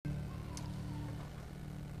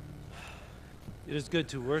It is good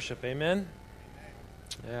to worship. Amen?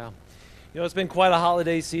 Yeah. It's been quite a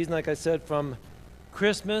holiday season, like I said, from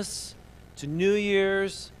Christmas to New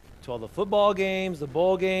Year's to all the football games, the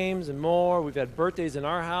bowl games, and more. We've had birthdays in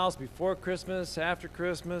our house before Christmas, after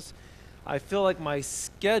Christmas. I feel like my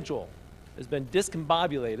schedule has been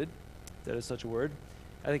discombobulated. If that is such a word.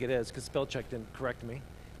 I think it is, because spell check didn't correct me.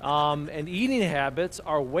 And eating habits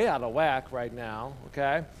are way out of whack right now,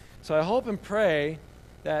 okay? So I hope and pray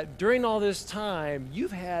that during all this time,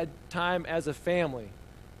 you've had time as a family,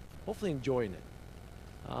 hopefully enjoying it.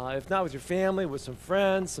 If not with your family, with some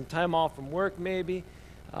friends, some time off from work maybe,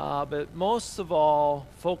 but most of all,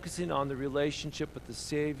 focusing on the relationship with the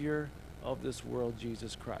Savior of this world,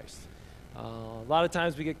 Jesus Christ. A lot of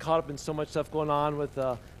times we get caught up in so much stuff going on with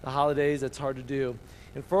the holidays, it's hard to do.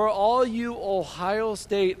 And for all you Ohio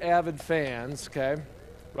State avid fans, okay,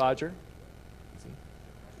 Roger,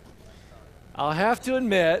 I'll have to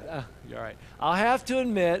admit, you're all right. I'll have to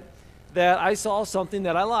admit that I saw something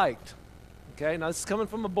that I liked. Okay, now this is coming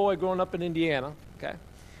from a boy growing up in Indiana. Okay,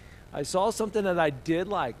 I saw something that I did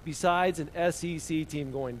like besides an SEC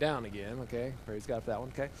team going down again. Okay, praise God for that one.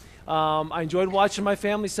 Okay, I enjoyed watching my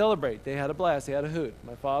family celebrate. They had a blast. They had a hoot.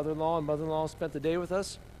 My father-in-law and mother-in-law spent the day with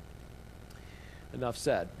us. Enough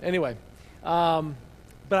said. Anyway, but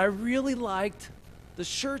I really liked the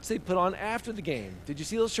shirts they put on after the game. Did you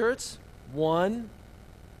see those shirts? One,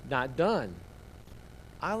 not done.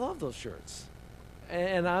 I love those shirts.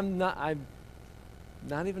 And I'm not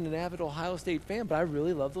even an avid Ohio State fan, but I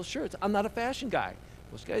really love those shirts. I'm not a fashion guy.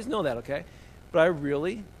 Most guys know that, okay? But I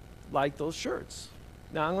really like those shirts.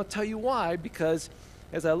 Now, I'm going to tell you why, because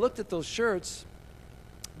as I looked at those shirts,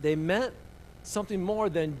 they meant something more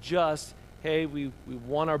than just, hey, we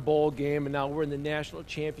won our bowl game, and now we're in the national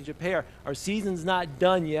championship. Hey, our season's not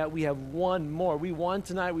done yet. We have one more. We won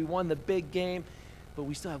tonight. We won the big game, but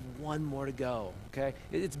we still have one more to go, okay?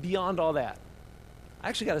 It's beyond all that. I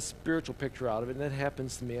actually got a spiritual picture out of it, and that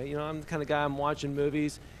happens to me. I'm the kind of guy, I'm watching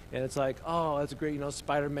movies, and it's like, oh, that's a great,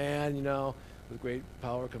 Spider-Man, with great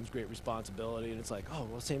power comes great responsibility. And it's like, oh,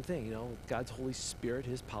 well, same thing, with God's Holy Spirit,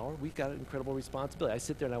 His power, we've got an incredible responsibility. I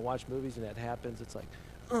sit there and I watch movies, and that happens. It's like,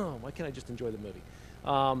 oh, why can't I just enjoy the movie?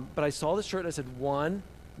 But I saw the shirt, and I said, one,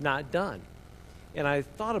 not done. And I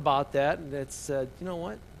thought about that, and it said, you know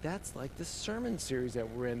what? That's like this sermon series that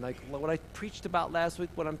we're in, like what I preached about last week,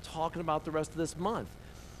 what I'm talking about the rest of this month.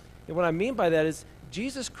 And what I mean by that is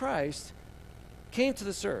Jesus Christ came to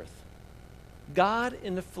this earth. God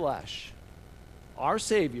in the flesh, our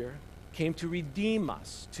Savior, came to redeem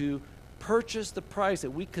us, to purchase the price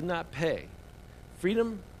that we could not pay.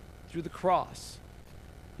 Freedom through the cross.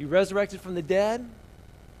 He resurrected from the dead.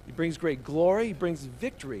 He brings great glory. He brings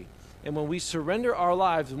victory. And when we surrender our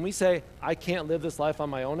lives, when we say, I can't live this life on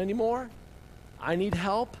my own anymore, I need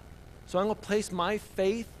help, so I'm going to place my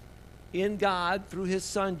faith in God through His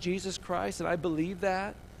Son, Jesus Christ, and I believe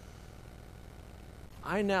that,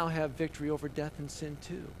 I now have victory over death and sin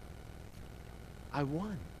too. I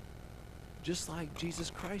won, just like Jesus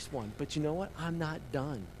Christ won. But you know what? I'm not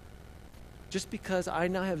done. Just because I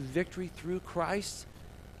now have victory through Christ,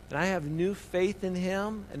 and I have new faith in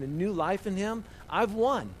Him and a new life in Him, I've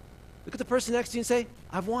won. Look at the person next to you and say,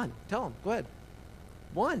 I've won. Tell them. Go ahead.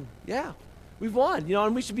 Won. Yeah. We've won.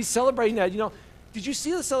 And we should be celebrating that. Did you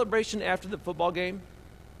see the celebration after the football game?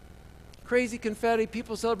 Crazy confetti,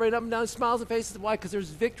 people celebrating up and down, smiles on faces. Why? Because there's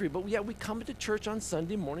victory. But yet we come into church on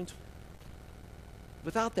Sunday mornings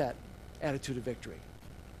without that attitude of victory.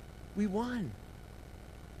 We won.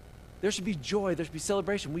 There should be joy. There should be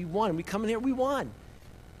celebration. We won. We come in here, we won.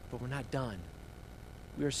 But we're not done.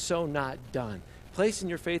 We are so not done. Placing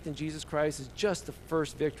your faith in Jesus Christ is just the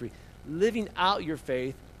first victory. Living out your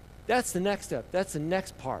faith, that's the next step. That's the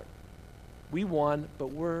next part. We won, but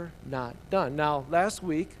we're not done. Now, last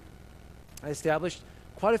week, I established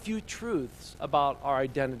quite a few truths about our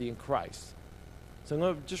identity in Christ. So I'm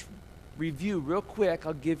going to just review real quick.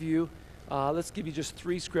 I'll give you, let's give you just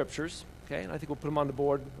 3 scriptures, okay? And I think we'll put them on the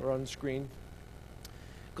board or on the screen.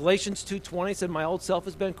 Galatians 2:20 said, my old self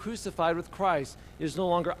has been crucified with Christ. It is no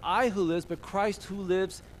longer I who lives, but Christ who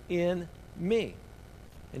lives in me.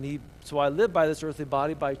 So I live by this earthly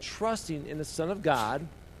body by trusting in the Son of God,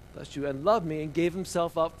 bless you, and loved me and gave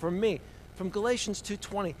Himself up for me. From Galatians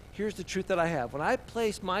 2:20, here's the truth that I have. When I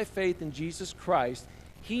place my faith in Jesus Christ,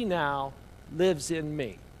 He now lives in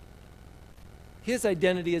me. His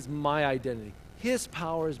identity is my identity. His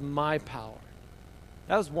power is my power.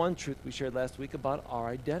 That was one truth we shared last week about our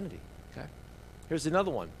identity. Okay? Here's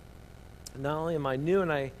another one. Not only am I new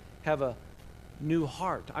and I have a new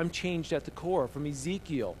heart, I'm changed at the core. From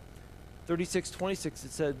Ezekiel 36:26,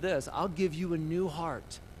 it said this, I'll give you a new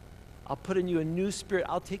heart. I'll put in you a new spirit.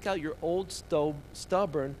 I'll take out your old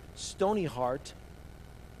stubborn, stony heart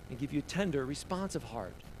and give you a tender, responsive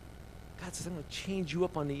heart. God says, I'm going to change you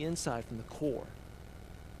up on the inside from the core.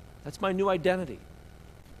 That's my new identity.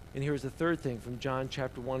 And here's the third thing from John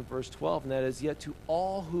chapter 1, verse 12, and that is, yet to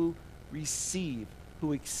all who receive,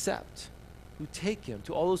 who accept, who take him,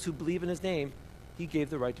 to all those who believe in his name, he gave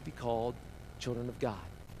the right to be called children of God.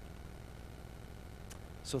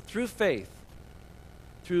 So through faith,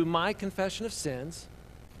 through my confession of sins,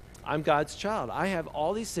 I'm God's child. I have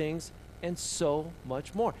all these things and so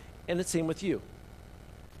much more. And the same with you.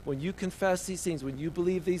 When you confess these things, when you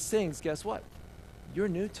believe these things, guess what? You're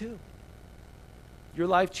new too. Your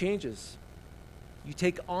life changes. You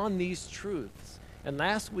take on these truths. And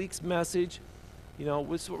last week's message,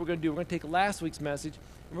 this is what we're going to do. We're going to take last week's message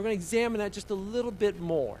and we're going to examine that just a little bit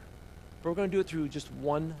more. But we're going to do it through just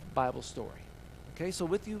one Bible story. Okay, so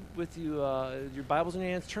with you, your Bibles in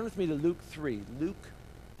your hands, turn with me to Luke 3. Luke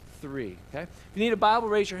 3, okay? If you need a Bible,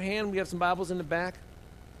 raise your hand. We have some Bibles in the back.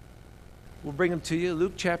 We'll bring them to you.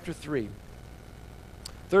 Luke chapter 3.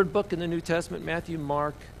 Third book in the New Testament, Matthew,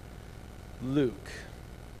 Mark, Luke.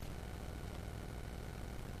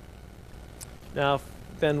 Now, if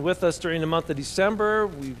you've been with us during the month of December,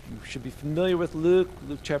 you should be familiar with Luke.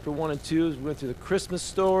 Luke chapter 1 and 2, as we went through the Christmas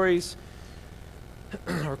stories,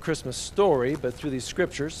 or Christmas story, but through these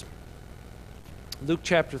scriptures. Luke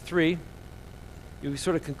chapter 3, we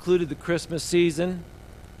sort of concluded the Christmas season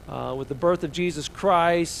with the birth of Jesus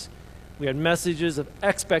Christ. We had messages of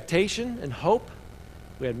expectation and hope.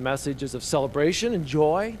 We had messages of celebration and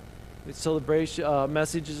joy. We had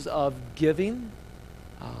messages of giving.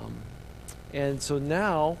 And so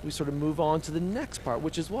now we sort of move on to the next part,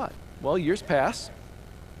 which is what? Well, years pass.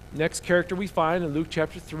 Next character we find in Luke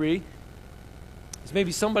chapter 3 is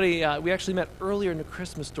maybe somebody we actually met earlier in the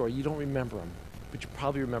Christmas story. You don't remember him, but you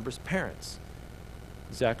probably remember his parents,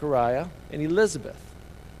 Zechariah and Elizabeth.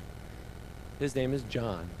 His name is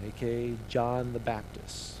John, a.k.a. John the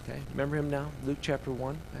Baptist. Okay, remember him now? Luke chapter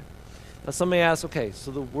 1. Okay. Now some may ask, okay,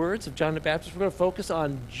 so the words of John the Baptist, we're going to focus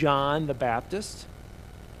on John the Baptist.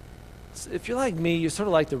 So if you're like me, you sort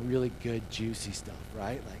of like the really good, juicy stuff,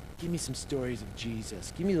 right? Like, give me some stories of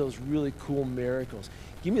Jesus. Give me those really cool miracles.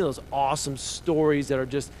 Give me those awesome stories that are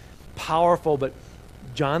just powerful. But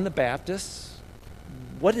John the Baptist,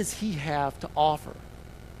 what does he have to offer?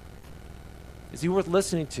 Is he worth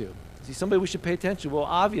listening to? Is he somebody we should pay attention to? Well,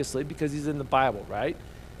 obviously, because he's in the Bible, right?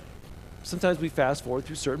 Sometimes we fast forward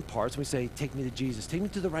through certain parts and we say, take me to Jesus. Take me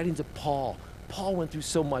to the writings of Paul. Paul went through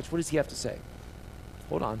so much. What does he have to say?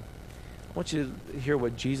 Hold on. I want you to hear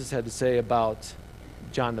what Jesus had to say about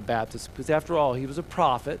John the Baptist, because after all, he was a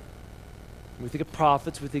prophet. When we think of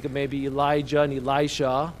prophets, we think of maybe Elijah and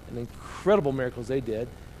Elisha and the incredible miracles they did,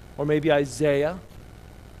 or maybe Isaiah.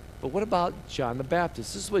 But what about John the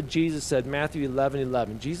Baptist? This is what Jesus said, Matthew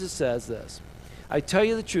 11:11. Jesus says this, I tell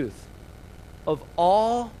you the truth, of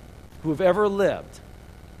all who have ever lived,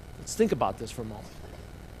 let's think about this for a moment.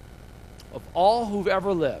 Of all who've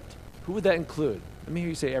ever lived, who would that include? Let me hear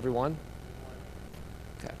you say everyone.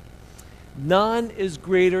 Okay. None is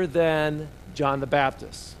greater than John the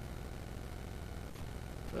Baptist.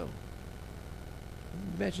 So,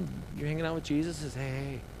 imagine you're hanging out with Jesus and says,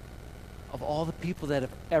 hey, of all the people that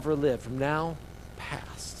have ever lived, from now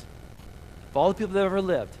past, of all the people that have ever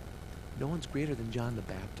lived, no one's greater than John the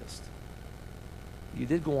Baptist. You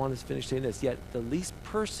did go on to finish saying this, yet even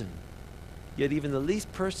the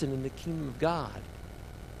least person in the kingdom of God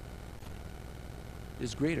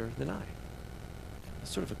is greater than I.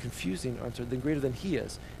 It's sort of a confusing, than greater than he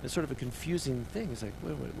is. It's sort of a confusing thing. It's like,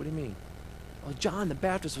 what do you mean? Oh, John the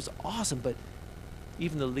Baptist was awesome, but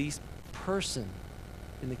even the least person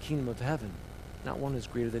in the kingdom of heaven, not one is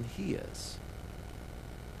greater than he is.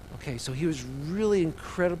 Okay, so he was really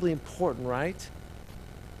incredibly important, right?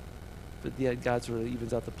 But yet God sort of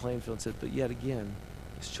evens out the playing field and said, but yet again,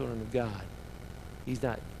 as children of God, he's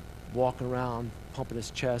not walking around pumping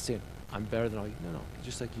his chest saying, I'm better than all you. No, he's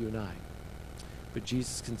just like you and I. But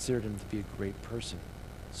Jesus considered him to be a great person.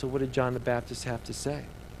 So what did John the Baptist have to say?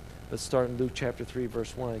 Let's start in Luke chapter 3,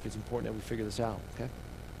 verse 1. I think it's important that we figure this out, okay?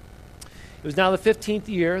 It was now the 15th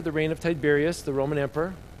year, the reign of Tiberius, the Roman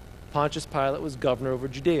emperor. Pontius Pilate was governor over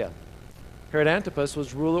Judea. Herod Antipas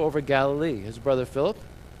was ruler over Galilee. His brother Philip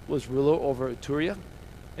was ruler over Iturea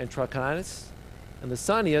and Trachonitis, and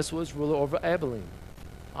Lysanias was ruler over Abilene.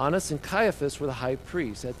 Annas and Caiaphas were the high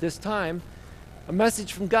priests. At this time, a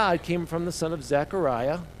message from God came from the son of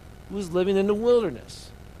Zechariah, who was living in the wilderness.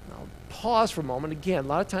 Now, pause for a moment. Again, a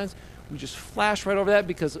lot of times we just flash right over that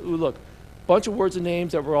because, ooh, look, bunch of words and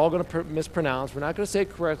names that we're all going to mispronounce. We're not going to say it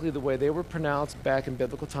correctly the way they were pronounced back in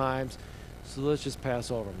biblical times. So let's just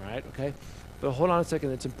pass over them, right? Okay? But hold on a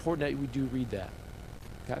second. It's important that we do read that.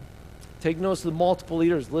 Okay? Take notice of the multiple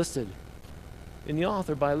leaders listed in the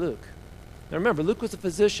author by Luke. Now remember, Luke was a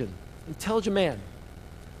physician, intelligent man,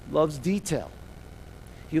 loves detail.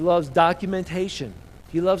 He loves documentation.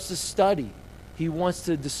 He loves to study. He wants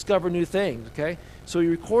to discover new things, okay? So he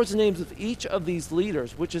records the names of each of these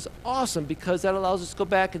leaders, which is awesome because that allows us to go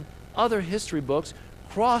back in other history books,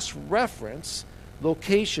 cross-reference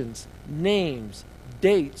locations, names,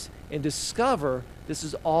 dates, and discover this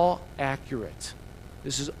is all accurate.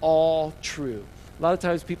 This is all true. A lot of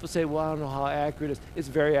times people say, well, I don't know how accurate it is. It's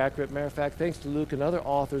very accurate. Matter of fact, thanks to Luke and other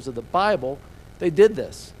authors of the Bible, they did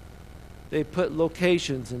this. They put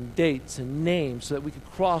locations and dates and names so that we could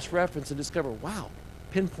cross-reference and discover, wow,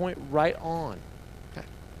 pinpoint right on. Okay.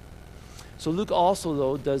 So Luke also,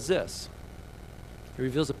 though, does this. He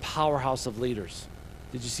reveals a powerhouse of leaders.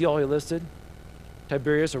 Did you see all he listed?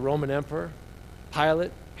 Tiberius, a Roman emperor,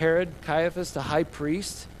 Pilate, Herod, Caiaphas, the high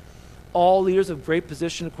priest, all leaders of great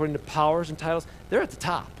position according to powers and titles. They're at the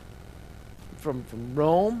top. From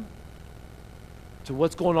Rome to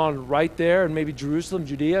what's going on right there and maybe Jerusalem,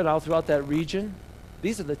 Judea, and all throughout that region.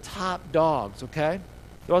 These are the top dogs, okay?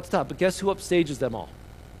 They're all at the top. But guess who upstages them all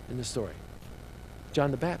in this story?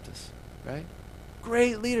 John the Baptist, right?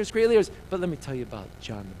 Great leaders, great leaders. But let me tell you about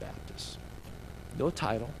John the Baptist. No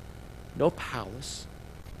title, no palace,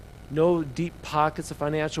 no deep pockets of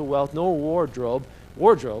financial wealth, no wardrobe,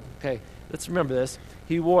 okay, let's remember this.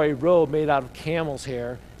 He wore a robe made out of camel's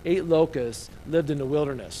hair, ate locusts, lived in the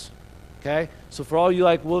wilderness. Okay? So for all you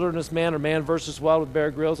like Wilderness Man or Man versus Wild with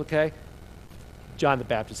Bear Grylls, okay? John the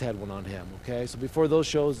Baptist had one on him, okay? So before those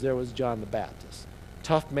shows, there was John the Baptist.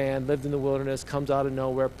 Tough man, lived in the wilderness, comes out of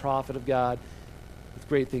nowhere, prophet of God, with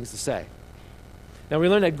great things to say. Now we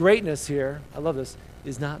learn that greatness here, I love this,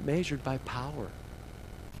 is not measured by power,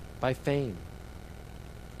 by fame,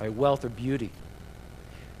 by wealth or beauty.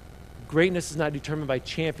 Greatness is not determined by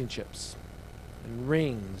championships and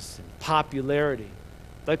rings and popularity,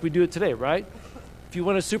 like we do it today, right? If you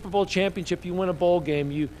win a Super Bowl championship, you win a bowl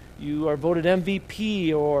game, you are voted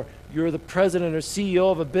MVP, or you're the president or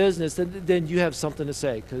CEO of a business, then you have something to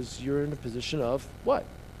say because you're in a position of what?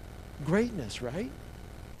 Greatness, right?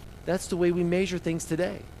 That's the way we measure things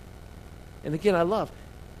today. And again, I love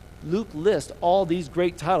Luke lists all these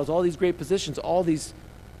great titles, all these great positions, all these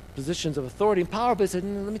positions of authority and power, but he said,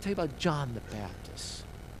 let me tell you about John the Baptist.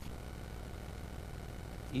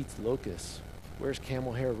 Eats locusts, wears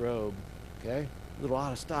camel hair robe, okay? A little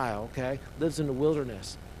out of style, okay? Lives in the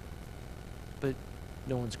wilderness. But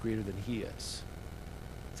no one's greater than he is.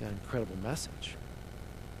 It's an incredible message.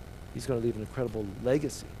 He's going to leave an incredible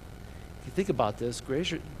legacy. If you think about this,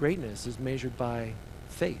 greatness is measured by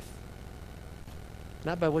faith.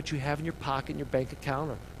 Not by what you have in your pocket, in your bank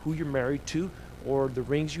account, or who you're married to, or the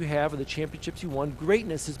rings you have, or the championships you won.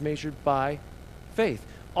 Greatness is measured by faith.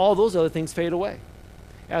 All those other things fade away.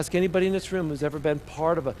 Ask anybody in this room who's ever been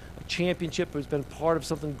part of a championship, who's been part of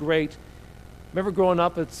something great. Remember growing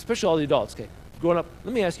up, especially all the adults, okay? Growing up,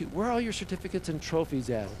 let me ask you, where are all your certificates and trophies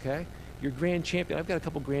at, okay? Your grand champion. I've got a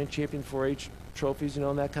couple grand champion 4-H trophies,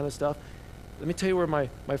 and that kind of stuff. Let me tell you where my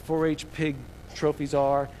 4-H pig trophies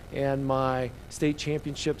are and my state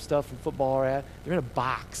championship stuff in football are at. They're in a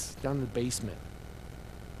box down in the basement.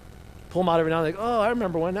 Pull them out every now and then. Oh, I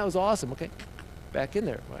remember one. That was awesome. Okay, back in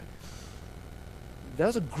there. Right? That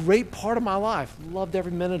was a great part of my life. Loved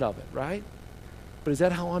every minute of it, right? But is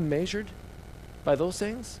that how I'm measured? By those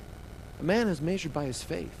things? A man is measured by his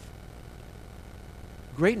faith.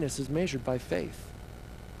 Greatness is measured by faith.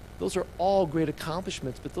 Those are all great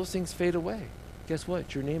accomplishments, but those things fade away. Guess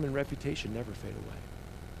what? Your name and reputation never fade away.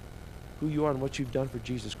 Who you are and what you've done for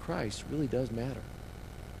Jesus Christ really does matter.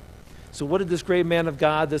 So what did this great man of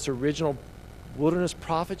God, this original wilderness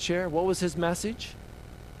prophet, share? What was his message?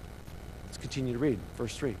 Let's continue to read.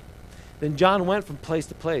 Verse 3. Then John went from place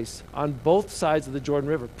to place on both sides of the Jordan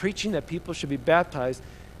River, preaching that people should be baptized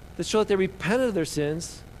to show that they repented of their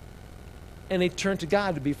sins and they turned to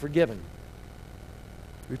God to be forgiven.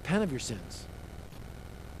 Repent of your sins.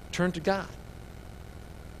 Turn to God.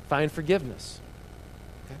 Find forgiveness.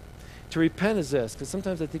 Okay? To repent is this, because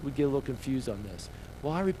sometimes I think we get a little confused on this.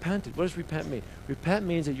 Well, I repented. What does repent mean? Repent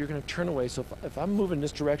means that you're going to turn away. So if I'm moving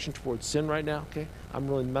this direction towards sin right now, okay, I'm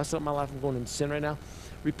really messing up my life, I'm going into sin right now.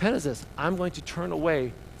 Repent is this. I'm going to turn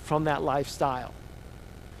away from that lifestyle.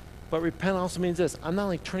 But repent also means this. I'm not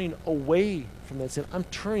only turning away from that sin, I'm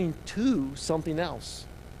turning to something else.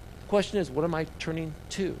 The question is, what am I turning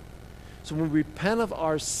to? So when we repent of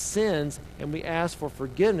our sins and we ask for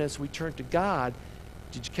forgiveness, we turn to God.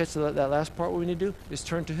 Did you catch that last part? What we need to do is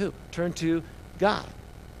turn to who? Turn to God.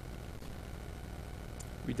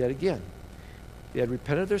 Read that again. They had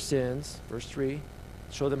repented of their sins, verse 3,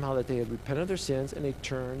 show them how that they had repented of their sins and they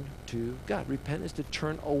turned to God. Repent is to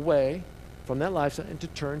turn away from that lifestyle and to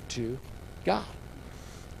turn to God.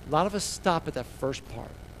 A lot of us stop at that first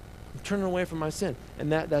part. I'm turning away from my sin,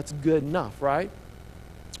 and that's good enough, right?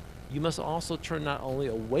 You must also turn not only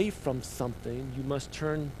away from something, you must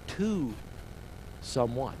turn to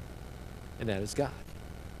someone, and that is God.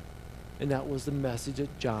 And that was the message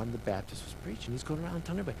that John the Baptist was preaching. He's going around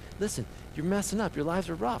telling everybody, listen, you're messing up. Your lives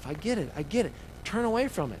are rough. I get it. Turn away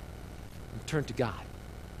from it and turn to God.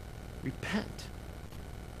 Repent.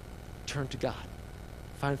 Turn to God.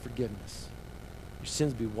 Find forgiveness. Your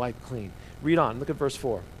sins will be wiped clean. Read on. Look at verse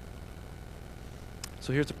 4.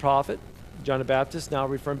 So here's the prophet, John the Baptist, now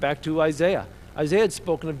referring back to Isaiah. Isaiah had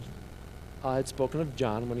spoken of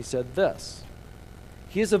John when he said this.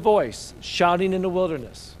 He is a voice shouting in the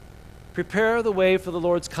wilderness. Prepare the way for the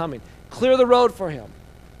Lord's coming. Clear the road for him.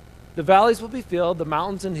 The valleys will be filled, the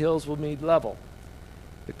mountains and hills will be made level.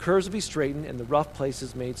 The curves will be straightened, and the rough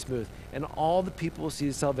places made smooth. And all the people will see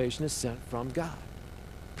the salvation is sent from God.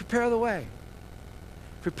 Prepare the way.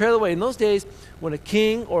 Prepare the way. In those days, when a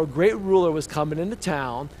king or a great ruler was coming into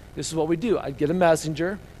town, this is what we do. I'd get a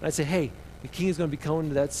messenger, and I'd say, hey, the king is going to be coming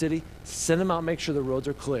to that city. Send him out, make sure the roads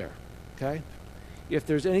are clear. Okay? If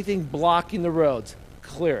there's anything blocking the roads,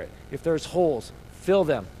 clear it. If there's holes, fill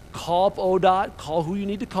them. Call up ODOT, call who you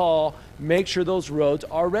need to call, make sure those roads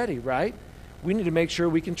are ready, right? We need to make sure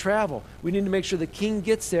we can travel. We need to make sure the king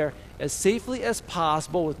gets there as safely as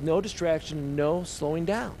possible with no distraction and no slowing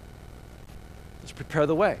down. Let's prepare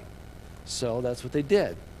the way. So that's what they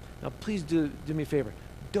did. Now please do me a favor.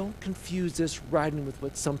 Don't confuse this writing with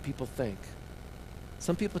what some people think.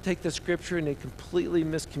 Some people take the scripture and they completely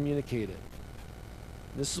miscommunicate it.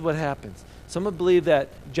 This is what happens. Some believe that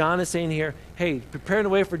John is saying here, hey, preparing the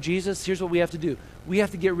way for Jesus, here's what we have to do. We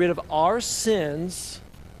have to get rid of our sins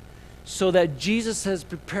so that Jesus has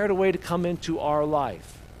prepared a way to come into our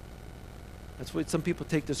life. That's what some people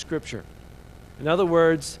take the scripture. In other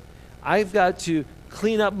words, I've got to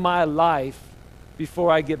clean up my life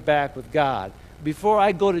before I get back with God. Before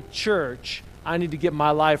I go to church, I need to get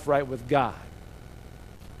my life right with God.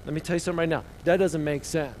 Let me tell you something right now. That doesn't make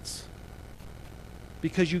sense.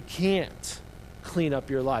 Because you can't clean up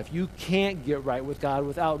your life. You can't get right with God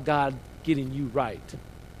without God getting you right.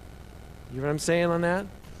 You know what I'm saying on that?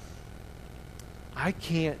 I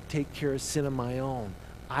can't take care of sin on my own.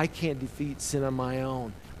 I can't defeat sin on my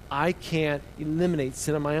own. I can't eliminate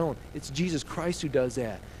sin on my own. It's Jesus Christ who does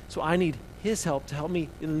that. So I need his help to help me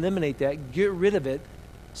eliminate that, get rid of it,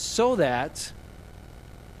 so that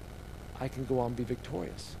I can go on and be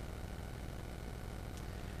victorious.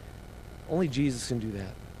 Only Jesus can do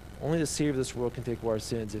that. Only the Savior of this world can take away our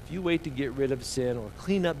sins. If you wait to get rid of sin or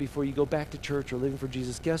clean up before you go back to church or living for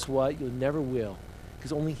Jesus, guess what? You never will.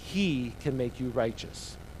 Because only he can make you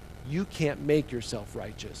righteous. You can't make yourself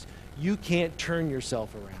righteous. You can't turn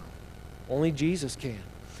yourself around. Only Jesus can.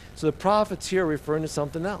 So the prophets here are referring to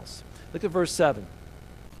something else. Look at verse 7.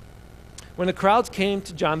 When the crowds came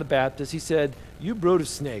to John the Baptist, he said, you brood of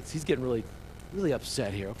snakes. He's getting really, really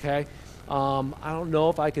upset here, okay? I don't know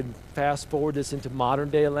if I can fast forward this into modern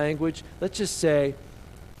day language. Let's just say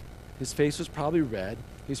his face was probably red.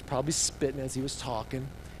 He was probably spitting as he was talking.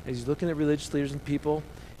 And he's looking at religious leaders and people.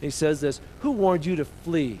 And he says this, who warned you to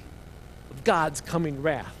flee of God's coming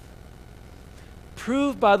wrath?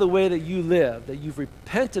 Prove by the way that you live that you've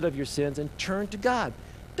repented of your sins and turned to God.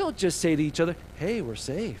 Don't just say to each other, hey, we're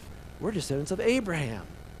safe. We're descendants of Abraham.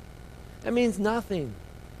 That means nothing.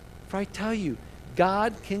 For I tell you,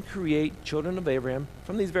 God can create children of Abraham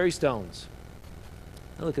from these very stones.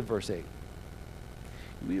 Now look at verse 8.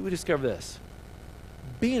 We discover this.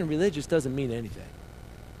 Being religious doesn't mean anything.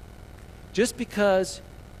 Just because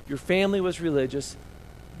your family was religious,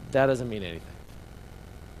 that doesn't mean anything.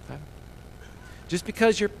 Okay? Just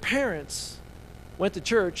because your parents went to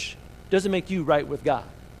church doesn't make you right with God.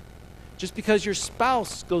 Just because your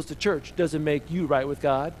spouse goes to church doesn't make you right with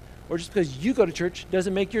God. Or just because you go to church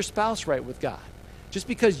doesn't make your spouse right with God. Just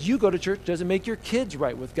because you go to church doesn't make your kids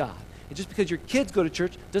right with God. And just because your kids go to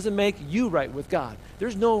church doesn't make you right with God.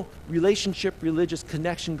 There's no relationship, religious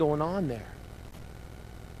connection going on there.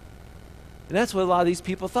 And that's what a lot of these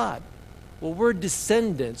people thought. Well, we're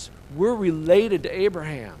descendants. We're related to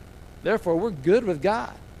Abraham. Therefore, we're good with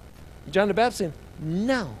God. John the Baptist saying,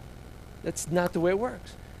 no, that's not the way it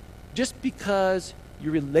works. Just because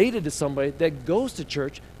you're related to somebody that goes to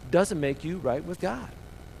church doesn't make you right with God.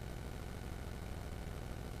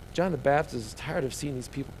 John the Baptist is tired of seeing these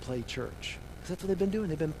people play church. Because that's what they've been doing.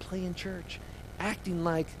 They've been playing church, acting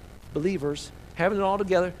like believers, having it all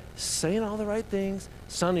together, saying all the right things,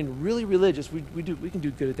 sounding really religious. We can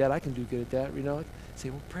do good at that. I can do good at that. You know, say,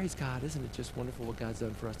 well, praise God. Isn't it just wonderful what God's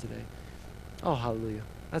done for us today? Oh, hallelujah.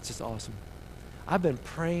 That's just awesome. I've been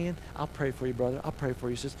praying. I'll pray for you, brother. I'll pray for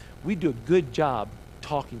you, sis. We do a good job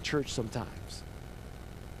talking church sometimes.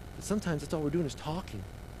 But sometimes that's all we're doing is talking.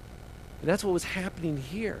 And that's what was happening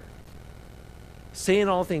here. Saying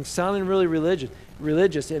all things, sounding really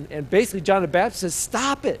religious. And basically John the Baptist says,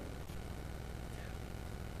 stop it.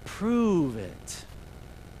 Prove it.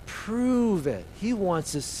 Prove it. He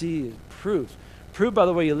wants to see proof. Prove by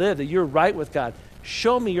the way you live that you're right with God.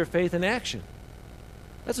 Show me your faith in action.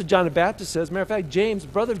 That's what John the Baptist says. Matter of fact, James,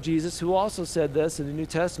 brother of Jesus, who also said this in the New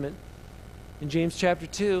Testament, in James chapter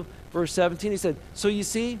 2, verse 17, he said, so you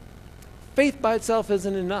see, faith by itself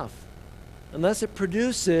isn't enough. Unless it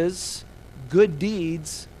produces good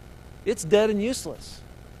deeds, it's dead and useless.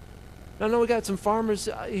 Now, I know we got some farmers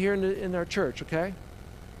here in our church, okay?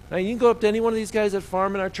 Now, you can go up to any one of these guys that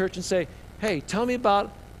farm in our church and say, hey, tell me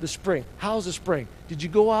about the spring. How's the spring? Did you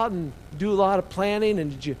go out and do a lot of planting,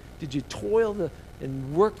 and did you toil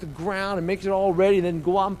and work the ground and make it all ready and then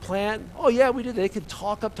go out and plant? Oh, yeah, we did. They could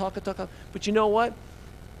talk up. But you know what?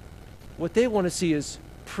 What they want to see is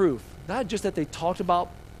proof. Not just that they talked about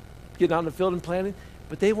getting out in the field and planting,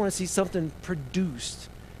 but they want to see something produced.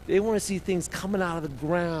 They want to see things coming out of the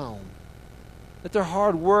ground. That their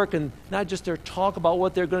hard work and not just their talk about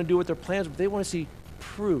what they're going to do with their plans, but they want to see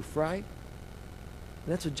proof, right? And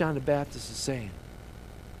that's what John the Baptist is saying.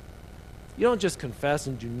 You don't just confess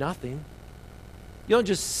and do nothing. You don't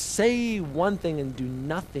just say one thing and do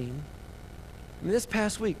nothing. I mean, this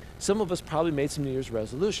past week, some of us probably made some New Year's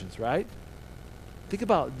resolutions, right? Think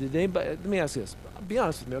about, did anybody, let me ask you this. Be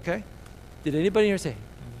honest with me, okay? Did anybody here say,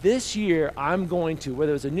 this year I'm going to,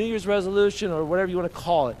 whether it's a New Year's resolution or whatever you want to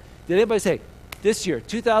call it, did anybody say, this year,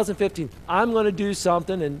 2015, I'm going to do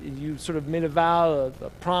something, and you sort of made a vow, a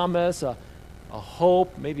promise, a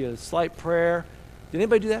hope, maybe a slight prayer? Did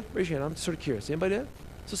anybody do that? Raise your hand. I'm sort of curious. Anybody did?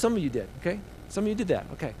 So some of you did, okay? Some of you did that,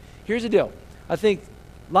 okay. Here's the deal. I think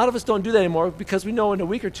a lot of us don't do that anymore because we know in a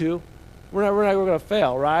week or two we're going to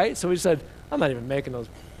fail, right? So we said, I'm not even making those.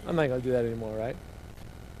 I'm not going to do that anymore, right?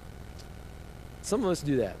 Some of us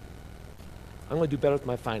do that. I'm going to do better with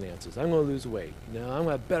my finances. I'm going to lose weight. I'm going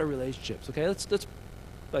to have better relationships. Okay, I'm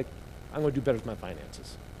going to do better with my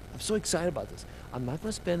finances. I'm so excited about this. I'm not going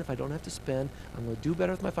to spend if I don't have to spend. I'm going to do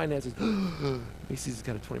better with my finances. Macy's has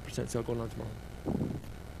got a 20% sale going on tomorrow.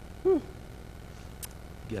 Whew.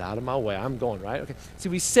 Get out of my way. I'm going, right? Okay. See,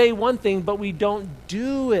 we say one thing, but we don't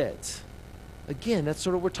do it. Again, that's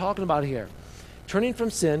sort of what we're talking about here. Turning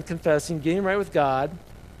from sin, confessing, getting right with God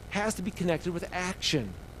has to be connected with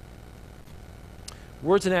action.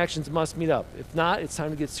 Words and actions must meet up. If not, it's time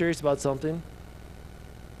to get serious about something.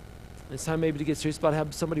 It's time maybe to get serious about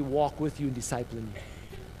having somebody walk with you and discipling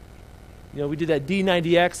you. We did that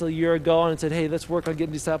D90X a year ago and said, hey, let's work on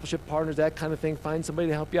getting discipleship partners, that kind of thing. Find somebody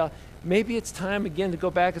to help you out. Maybe it's time again to go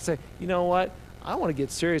back and say, you know what? I want to get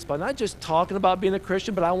serious about not just talking about being a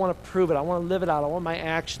Christian, but I want to prove it. I want to live it out. I want my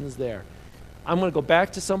actions there. I'm going to go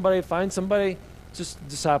back to somebody, find somebody, just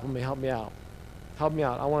disciple me, help me out. Help me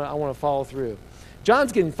out. I want to follow through.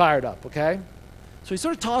 John's getting fired up, okay? So he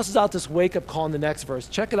sort of tosses out this wake-up call in the next verse.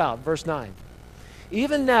 Check it out, verse 9.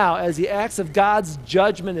 Even now, as the axe of God's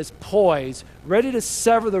judgment is poised, ready to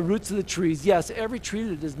sever the roots of the trees, yes, every tree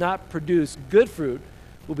that does not produce good fruit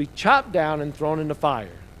will be chopped down and thrown into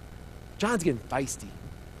fire. John's getting feisty.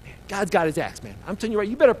 Man, God's got his axe, man. I'm telling you right,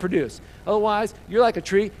 you better produce. Otherwise, you're like a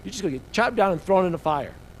tree. You're just going to get chopped down and thrown into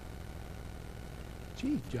fire.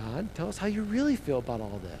 Gee, John, tell us how you really feel about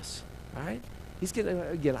all this, right? He's getting,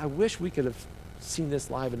 again, I wish we could have seen this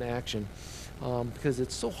live in action because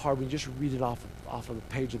it's so hard when you just read it off of the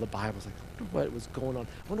page of the Bible. It's like, I wonder what was going on.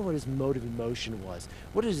 I wonder what his motive emotion was.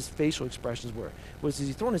 What his facial expressions were. Was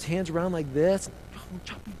he throwing his hands around like this? Oh,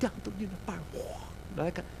 chop you down, throw you in the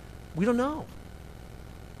fire. We don't know.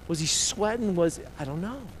 Was he sweating? I don't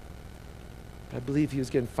know. But I believe he was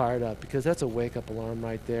getting fired up because that's a wake-up alarm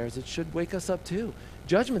right there. It should wake us up too.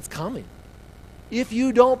 Judgment's coming. If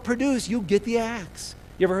you don't produce, you get the axe.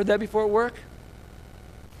 You ever heard that before at work?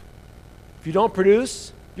 If you don't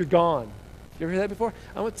produce, you're gone. You ever heard that before?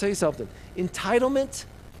 I want to tell you something. Entitlement,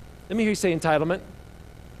 let me hear you say entitlement.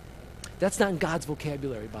 That's not in God's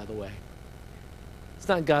vocabulary, by the way. It's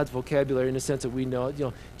not in God's vocabulary in the sense that we know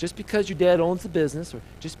it. Just because your dad owns the business, or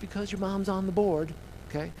just because your mom's on the board,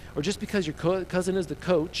 okay, or just because your cousin is the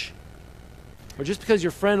coach, or just because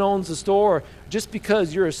your friend owns the store, or just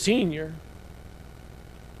because you're a senior,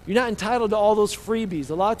 You're not entitled to all those freebies.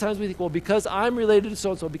 A lot of times we think, well, because I'm related to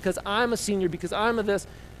so-and-so, because I'm a senior, because I'm a this,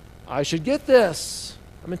 I should get this.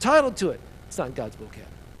 I'm entitled to it. It's not in God's vocab.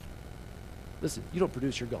 Listen, you don't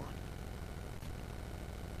produce, you're gone.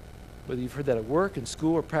 Whether you've heard that at work, in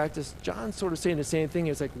school, or practice, John's sort of saying the same thing.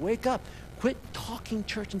 It's like, wake up, quit talking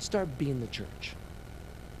church and start being the church.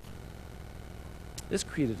 This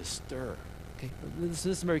created a stir. Okay,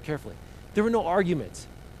 listen very carefully. There were no arguments.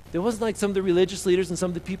 There wasn't like some of the religious leaders and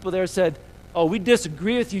some of the people there said, oh, we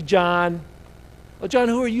disagree with you, John. Oh, John,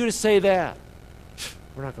 who are you to say that?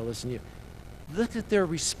 We're not going to listen to you. Look at their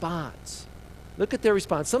response. Look at their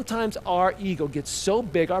response. Sometimes our ego gets so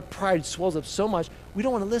big, our pride swells up so much, we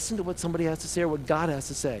don't want to listen to what somebody has to say or what God has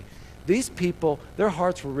to say. These people, their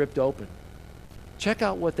hearts were ripped open. Check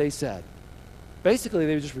out what they said. Basically,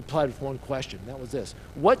 they just replied with one question. That was this.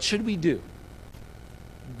 What should we do?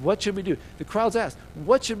 What should we do? The crowds asked,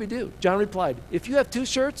 what should we do? John replied, if you have 2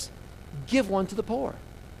 shirts, give one to the poor.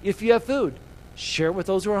 If you have food, share it with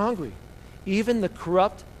those who are hungry. Even the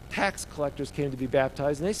corrupt tax collectors came to be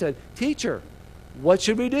baptized, and they said, Teacher, what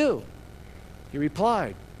should we do? He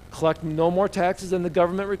replied, collect no more taxes than the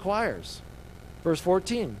government requires. Verse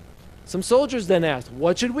 14, some soldiers then asked,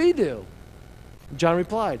 what should we do? John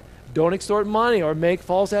replied, don't extort money or make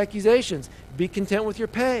false accusations. Be content with your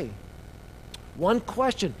pay. One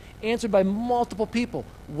question answered by multiple people.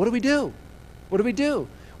 What do we do? What do we do?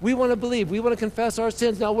 We want to believe. We want to confess our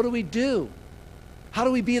sins. Now, what do we do? How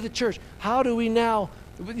do we be the church? How do we now,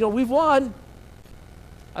 we've won.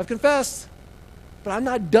 I've confessed, but I'm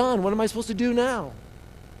not done. What am I supposed to do now?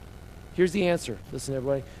 Here's the answer. Listen,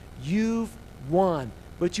 everybody. You've won,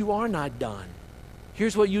 but you are not done.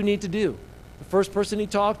 Here's what you need to do. The first person he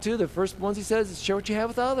talked to, the first ones he says, is share what you have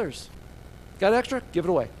with others. Got extra? Give it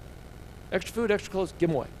away. Extra food, extra clothes, give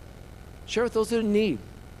them away. Share with those that are in need.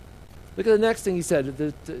 Look at the next thing he said,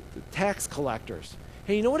 the tax collectors.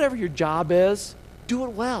 Hey, whatever your job is, do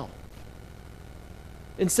it well.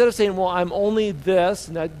 Instead of saying, well, I'm only this,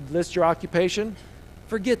 and that lists your occupation,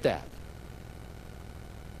 forget that.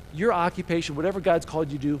 Your occupation, whatever God's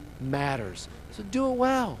called you to do, matters. So do it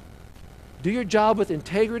well. Do your job with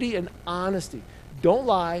integrity and honesty. Don't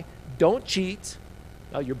lie. Don't cheat.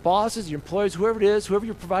 Your bosses, your employers, whoever it is, whoever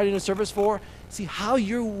you're providing a service for, see how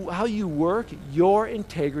you work, your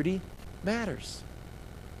integrity matters.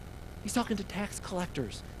 He's talking to tax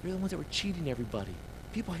collectors. They're the ones that were cheating everybody.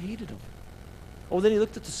 People hated them. Oh, then he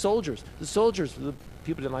looked at the soldiers. The soldiers, the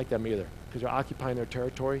people didn't like them either because they're occupying their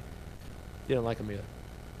territory. They didn't like them either.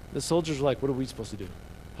 The soldiers were like, what are we supposed to do?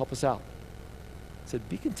 Help us out. He said,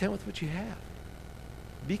 be content with what you have.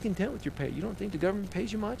 Be content with your pay. You don't think the government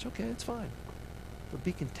pays you much? Okay, that's fine. But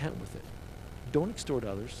be content with it. Don't extort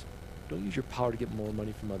others. Don't use your power to get more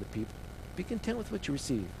money from other people. Be content with what you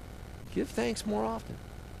receive. Give thanks more often.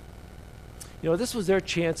 This was their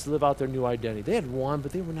chance to live out their new identity. They had won,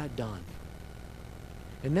 but they were not done.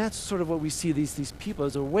 And that's sort of what we see these people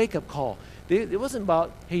as a wake-up call. It wasn't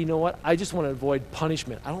about, hey, you know what? I just want to avoid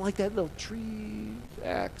punishment. I don't like that little tree,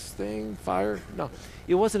 axe thing, fire. No,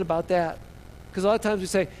 it wasn't about that. Because a lot of times we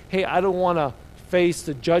say, hey, I don't want to face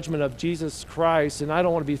the judgment of Jesus Christ, and I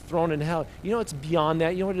don't want to be thrown in hell. It's beyond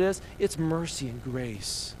that. You know what it is? It's mercy and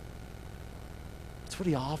grace. It's what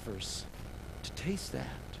he offers. To taste that.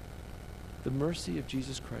 The mercy of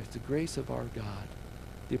Jesus Christ, the grace of our God,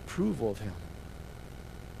 the approval of him.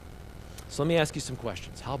 So let me ask you some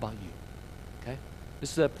questions. How about you? Okay? This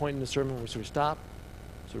is that point in the sermon where we sort of stop,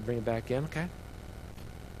 sort of bring it back in, okay?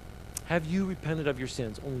 Have you repented of your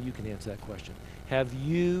sins? Only you can answer that question. Have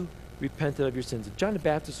you repented of your sins? If John the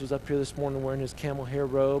Baptist was up here this morning wearing his camel hair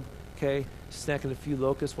robe, okay, snacking a few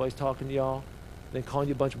locusts while he's talking to y'all, then calling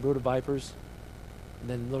you a bunch of brood of vipers, and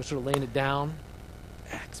then sort of laying it down,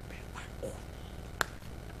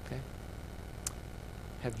 okay?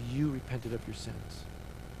 Have you repented of your sins?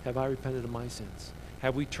 Have I repented of my sins?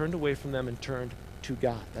 Have we turned away from them and turned to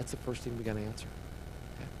God? That's the first thing we got to answer.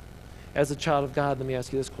 Okay? As a child of God, let me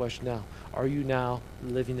ask you this question now. Are you now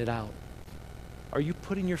living it out? Are you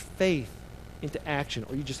putting your faith into action,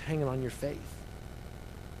 or are you just hanging on your faith?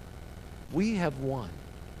 We have won,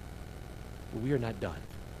 but we are not done.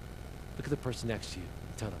 Look at the person next to you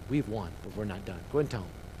and tell them, we've won, but we're not done. Go ahead and tell them.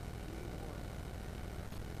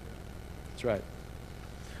 That's right.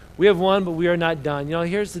 We have won, but we are not done.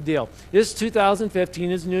 Here's the deal. This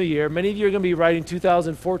 2015 is a new year. Many of you are going to be writing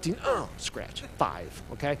 2014, scratch, 5,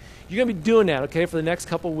 okay? You're going to be doing that, okay, for the next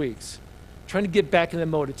couple weeks. Trying to get back in the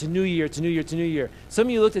mode. It's a new year, it's a new year, it's a new year. Some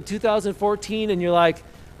of you looked at 2014 and you're like,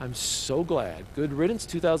 I'm so glad. Good riddance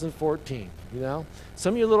 2014,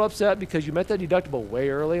 Some of you are a little upset because you met that deductible way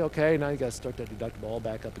early, okay? Now you got to start that deductible all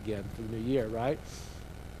back up again for the new year, right?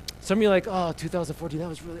 Some of you are like, oh, 2014, that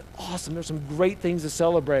was really awesome. There's some great things to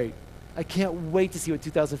celebrate. I can't wait to see what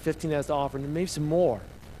 2015 has to offer, and maybe some more.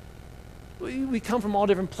 We come from all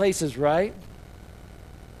different places, right?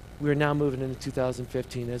 We are now moving into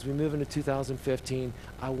 2015. As we move into 2015,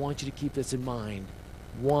 I want you to keep this in mind.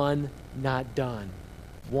 One, not done.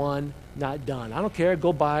 One, not done. I don't care.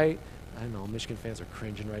 Go buy. I know Michigan fans are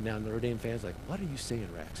cringing right now. Notre Dame fans are like, what are you saying,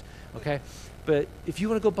 Rex? Okay? But if you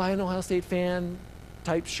want to go buy an Ohio State fan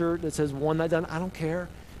type shirt that says one, not done, I don't care.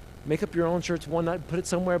 Make up your own shirts, one, not, put it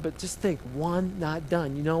somewhere, but just think, one, not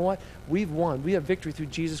done. You know what? We've won. We have victory through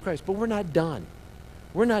Jesus Christ, but we're not done.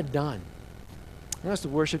 We're not done. I'm going to ask the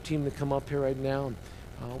worship team to come up here right now.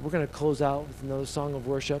 We're going to close out with another song of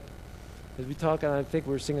worship. As we talk, and I think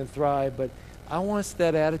we're singing Thrive, but I want us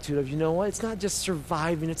that attitude of, you know what? It's not just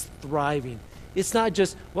surviving, it's thriving. It's not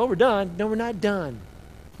just, well, we're done. No, we're not done.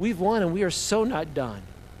 We've won, and we are so not done.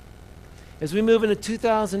 As we move into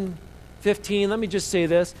 2015, let me just say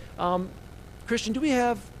this. Christian, do we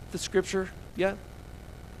have the scripture yet?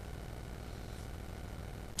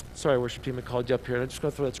 Sorry, worship team, I called you up here. I'm just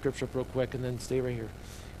going to throw that scripture up real quick and then stay right here.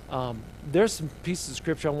 There's some pieces of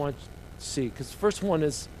scripture I want to see, because the first one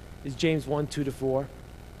is James 1, 2-4.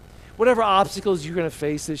 Whatever obstacles you're going to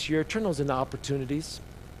face this year, turn those into opportunities.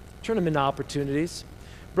 Turn them into opportunities.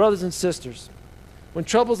 Brothers and sisters, when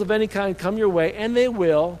troubles of any kind come your way, and they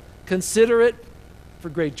will, consider it for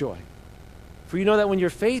great joy. For you know that when your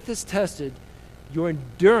faith is tested, your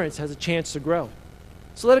endurance has a chance to grow.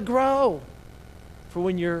 So let it grow. For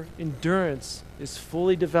when your endurance is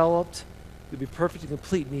fully developed, you'll be perfect and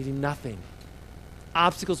complete, needing nothing.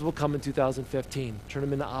 Obstacles will come in 2015. Turn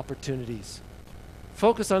them into opportunities.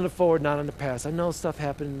 Focus on the forward, not on the past. I know stuff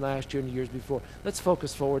happened last year and the years before. Let's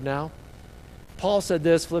focus forward now. Paul said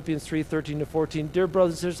this, Philippians 3, 13-14. Dear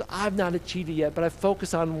brothers and sisters, I've not achieved it yet, but I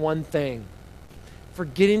focus on one thing.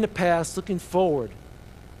 Forgetting the past, looking forward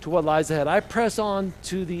to what lies ahead. I press on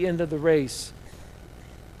to the end of the race.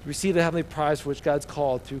 Receive the heavenly prize for which God's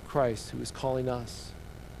called through Christ, who is calling us.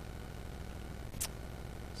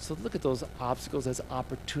 So look at those obstacles as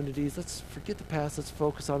opportunities. Let's forget the past. Let's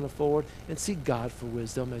focus on the forward and seek God for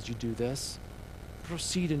wisdom as you do this.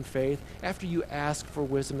 Proceed in faith. After you ask for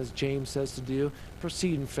wisdom, as James says to do,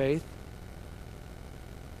 proceed in faith.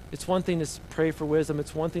 It's one thing to pray for wisdom.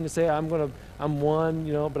 It's one thing to say, I'm one,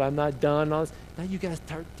 but I'm not done. All this. Now you guys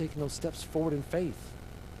start taking those steps forward in faith.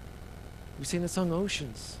 We sing the song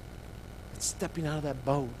Oceans. It's stepping out of that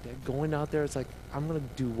boat, that going out there. It's like, I'm going to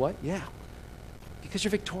do what? Yeah. Because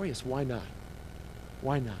you're victorious. Why not?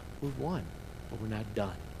 Why not? We've won, but we're not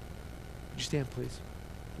done. Would you stand, please?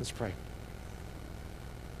 Let's pray.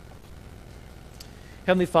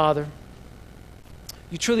 Heavenly Father,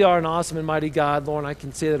 you truly are an awesome and mighty God, Lord. I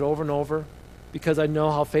can say that over and over because I know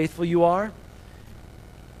how faithful you are.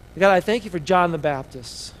 God, I thank you for John the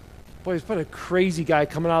Baptist. Boy, he's been a crazy guy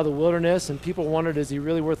coming out of the wilderness, and people wondered, is he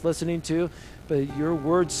really worth listening to? But your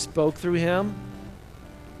word spoke through him.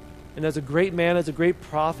 And as a great man, as a great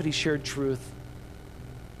prophet, he shared truth.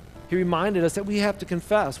 He reminded us that we have to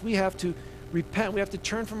confess. We have to repent. We have to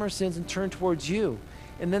turn from our sins and turn towards you.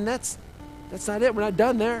 And then that's not it. We're not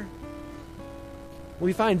done there.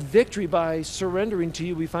 We find victory by surrendering to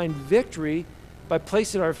you. We find victory by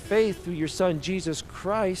placing our faith through your Son, Jesus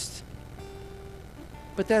Christ.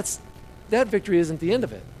 But that victory isn't the end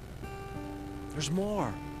of it. There's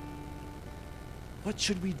more. What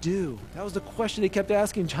should we do? That was the question they kept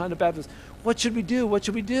asking John the Baptist. What should we do? What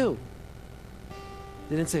should we do?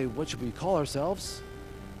 They didn't say, what should we call ourselves?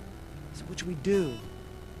 They said, what should we do?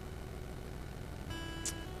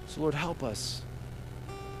 So Lord, help us.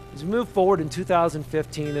 As we move forward in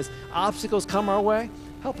 2015, as obstacles come our way,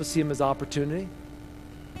 help us see them as opportunity.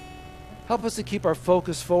 Help us to keep our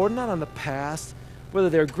focus forward, not on the past,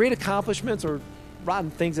 whether they're great accomplishments or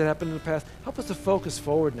rotten things that happened in the past. Help us to focus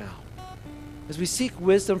forward now. As we seek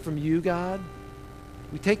wisdom from you, God,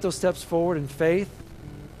 we take those steps forward in faith.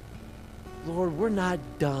 Lord, we're not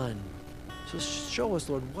done. So show us,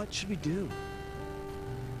 Lord, what should we do?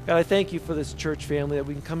 God, I thank you for this church family that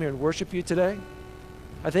we can come here and worship you today.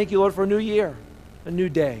 I thank you, Lord, for a new year, a new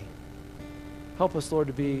day. Help us, Lord,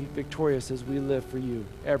 to be victorious as we live for you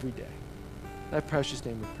every day. In that precious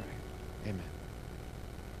name we pray. Amen.